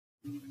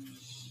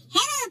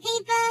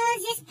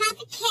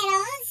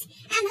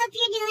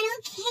doing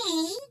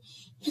okay.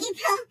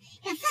 People,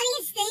 the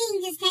funniest thing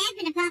just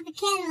happened to Papa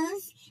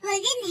Kettles. Well,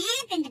 it didn't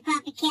happen to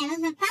Papa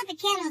Kettles, but Papa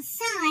Kettles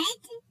saw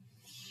it.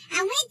 I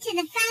went to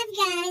the Five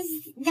Guys,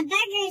 the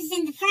burgers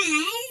and the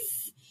fries,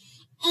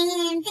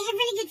 and they have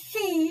really good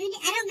food.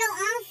 I don't go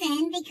often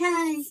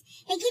because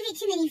they give you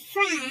too many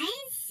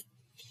fries.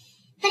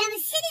 But I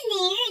was sitting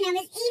there and I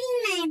was eating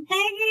my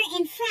burger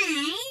and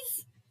fries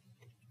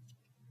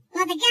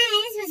while the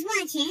guys was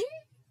watching.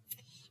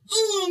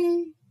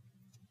 And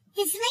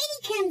this lady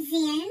comes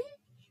in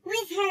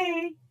with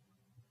her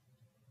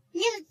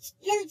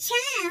little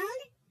child.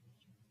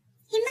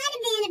 He might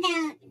have been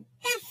about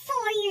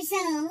 4 years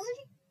old.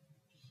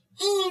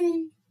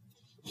 And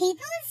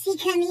Peoples, he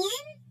come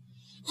in,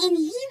 and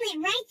he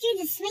went right through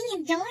the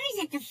swinging doors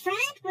at the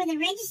front where the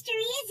register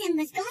is and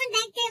was going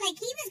back there like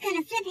he was going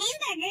to flip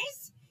hamburgers.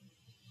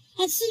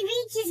 And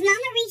his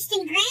mama reached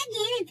and grabbed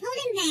him and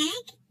pulled him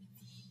back.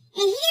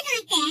 And he did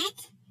like that.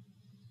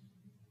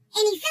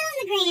 And he fell on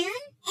the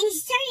ground, and he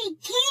started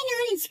carrying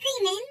on and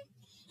screaming,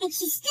 and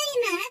she stood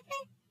him up,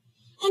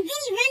 and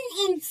then he ran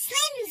and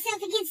slammed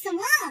himself against the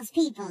walls,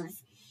 Peoples.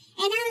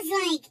 And I was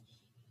like,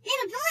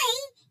 little boy,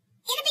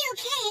 it'll be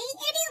okay,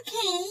 it'll be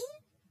okay.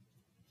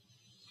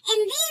 And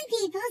then,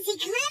 Peoples, he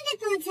climbed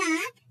up on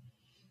top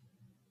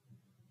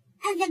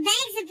of the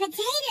bags of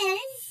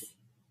potatoes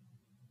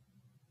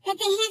that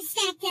they had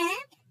stacked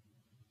up,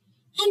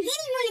 and then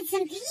he wanted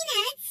some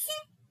peanuts,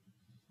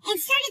 and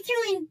started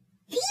throwing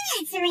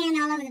peanuts around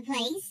all over the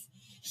place.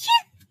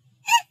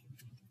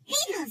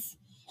 Peoples,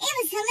 it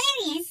was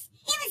hilarious.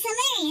 It was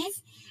hilarious.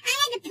 I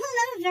had to pull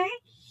over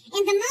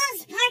in the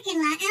mall's parking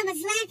lot. I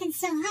was laughing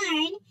so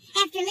hard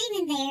after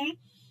leaving there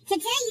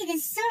to tell you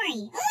this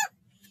story. Ooh!